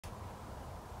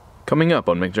Coming up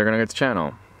on McJuggerNuggets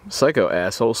channel, psycho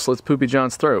asshole slits Poopy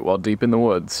John's throat while deep in the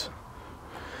woods.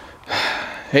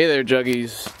 Hey there,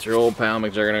 Juggies. It's your old pal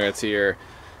McJuggerNuggets here,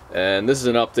 and this is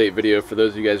an update video for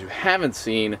those of you guys who haven't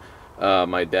seen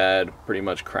my dad pretty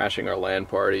much crashing our LAN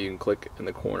party. You can click in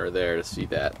the corner there to see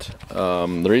that.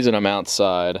 The reason I'm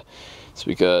outside is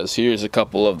because here's a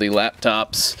couple of the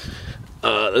laptops.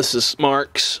 This is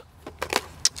Mark's,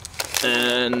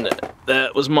 and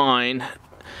that was mine.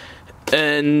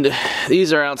 And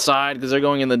these are outside because they're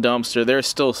going in the dumpster. They're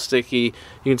still sticky.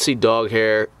 You can see dog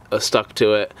hair stuck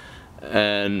to it,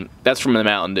 and that's from the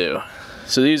Mountain Dew.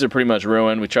 So these are pretty much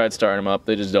ruined. We tried starting them up.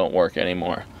 They just don't work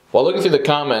anymore. While looking through the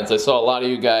comments, I saw a lot of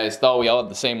you guys thought we all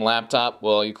had the same laptop.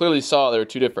 Well, you clearly saw there were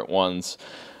two different ones.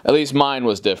 At least mine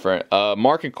was different.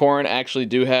 Mark and Corin actually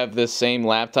do have this same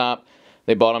laptop.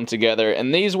 They bought them together,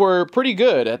 and these were pretty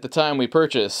good at the time we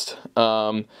purchased.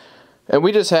 And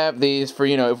we just have these for,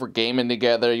 you know, if we're gaming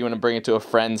together, you want to bring it to a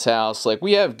friend's house. Like,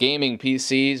 we have gaming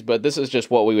PCs, but this is just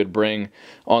what we would bring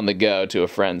on the go to a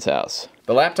friend's house.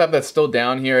 The laptop that's still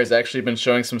down here has actually been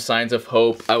showing some signs of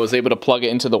hope. I was able to plug it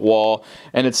into the wall,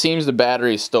 and it seems the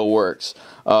battery still works.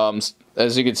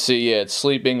 As you can see, yeah, it's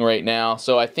sleeping right now.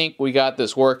 So I think we got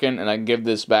this working, and I can give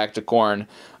this back to Corin.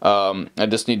 I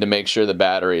just need to make sure the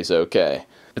battery is okay.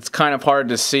 It's kind of hard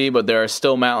to see, but there are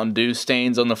still Mountain Dew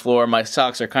stains on the floor. My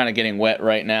socks are kind of getting wet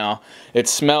right now. It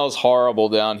smells horrible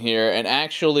down here. And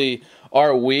actually, our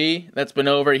Wii that's been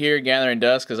over here gathering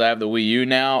dust, because I have the Wii U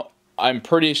now, I'm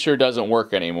pretty sure doesn't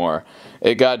work anymore.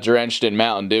 It got drenched in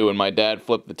Mountain Dew when my dad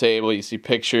flipped the table. You see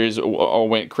pictures, all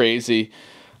went crazy.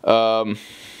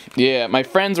 Yeah, my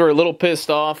friends were a little pissed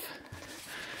off.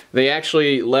 They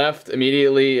actually left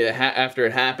immediately after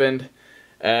it happened.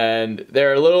 And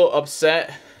they're a little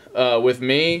upset with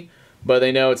me, but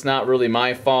they know it's not really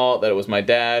my fault, that it was my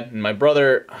dad. And my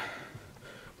brother,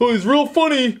 oh, he's real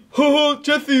funny.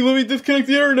 Jesse, let me disconnect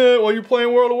the internet while you're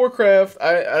playing World of Warcraft.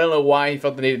 I don't know why he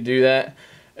felt the need to do that.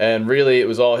 And really, it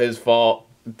was all his fault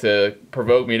to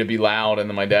provoke me to be loud. And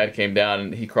then my dad came down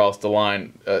and he crossed the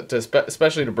line,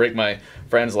 especially to break my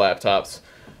friends' laptops.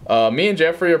 Me and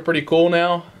Jeffrey are pretty cool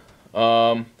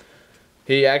now.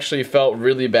 He actually felt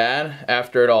really bad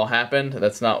after it all happened.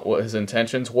 That's not what his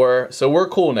intentions were. So we're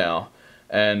cool now.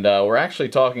 And we're actually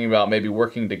talking about maybe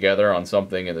working together on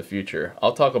something in the future.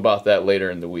 I'll talk about that later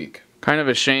in the week. Kind of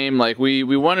a shame. Like, we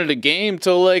wanted a game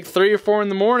till like 3 or 4 in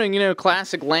the morning, you know,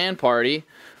 classic LAN party.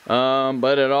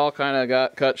 But it all kind of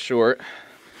got cut short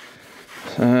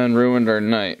and ruined our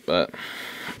night. But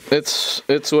it's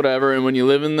whatever. And when you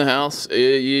live in the house,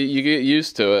 you get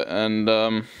used to it.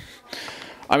 And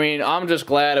I mean, I'm just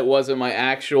glad it wasn't my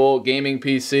actual gaming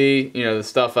PC, you know, the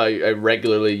stuff I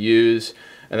regularly use,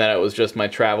 and that it was just my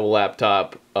travel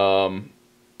laptop.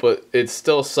 But it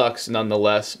still sucks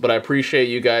nonetheless. But I appreciate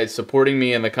you guys supporting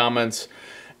me in the comments,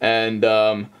 and,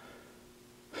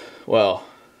 well,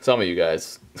 some of you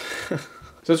guys. So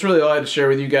that's really all I had to share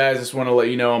with you guys. Just want to let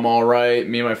you know I'm alright.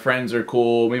 Me and my friends are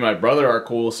cool. Me and my brother are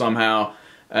cool somehow.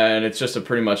 And it's just a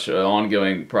pretty much an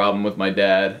ongoing problem with my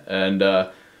dad. And,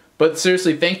 but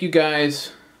seriously, thank you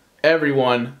guys,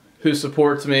 everyone who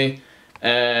supports me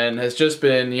and has just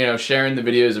been, you know, sharing the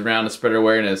videos around to spread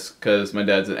awareness, because my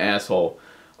dad's an asshole.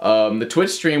 The Twitch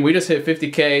stream, we just hit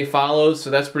 50K follows, so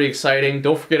that's pretty exciting.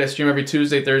 Don't forget I stream every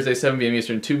Tuesday, Thursday, 7 p.m.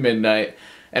 Eastern to midnight.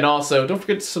 And also, don't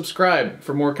forget to subscribe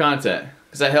for more content,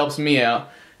 because that helps me out.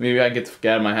 Maybe I can get the fuck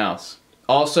out of my house.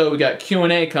 Also, we got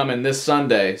Q&A coming this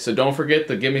Sunday, so don't forget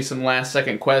to give me some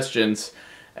last-second questions,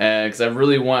 because I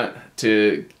really want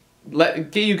to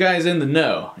get you guys in the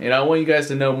know. You know, I want you guys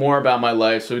to know more about my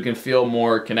life so we can feel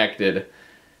more connected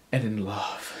and in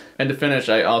love. And to finish,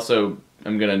 I also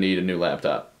am gonna need a new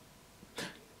laptop.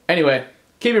 Anyway,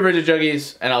 keep it rigid,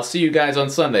 Juggies, and I'll see you guys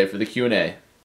on Sunday for the Q&A.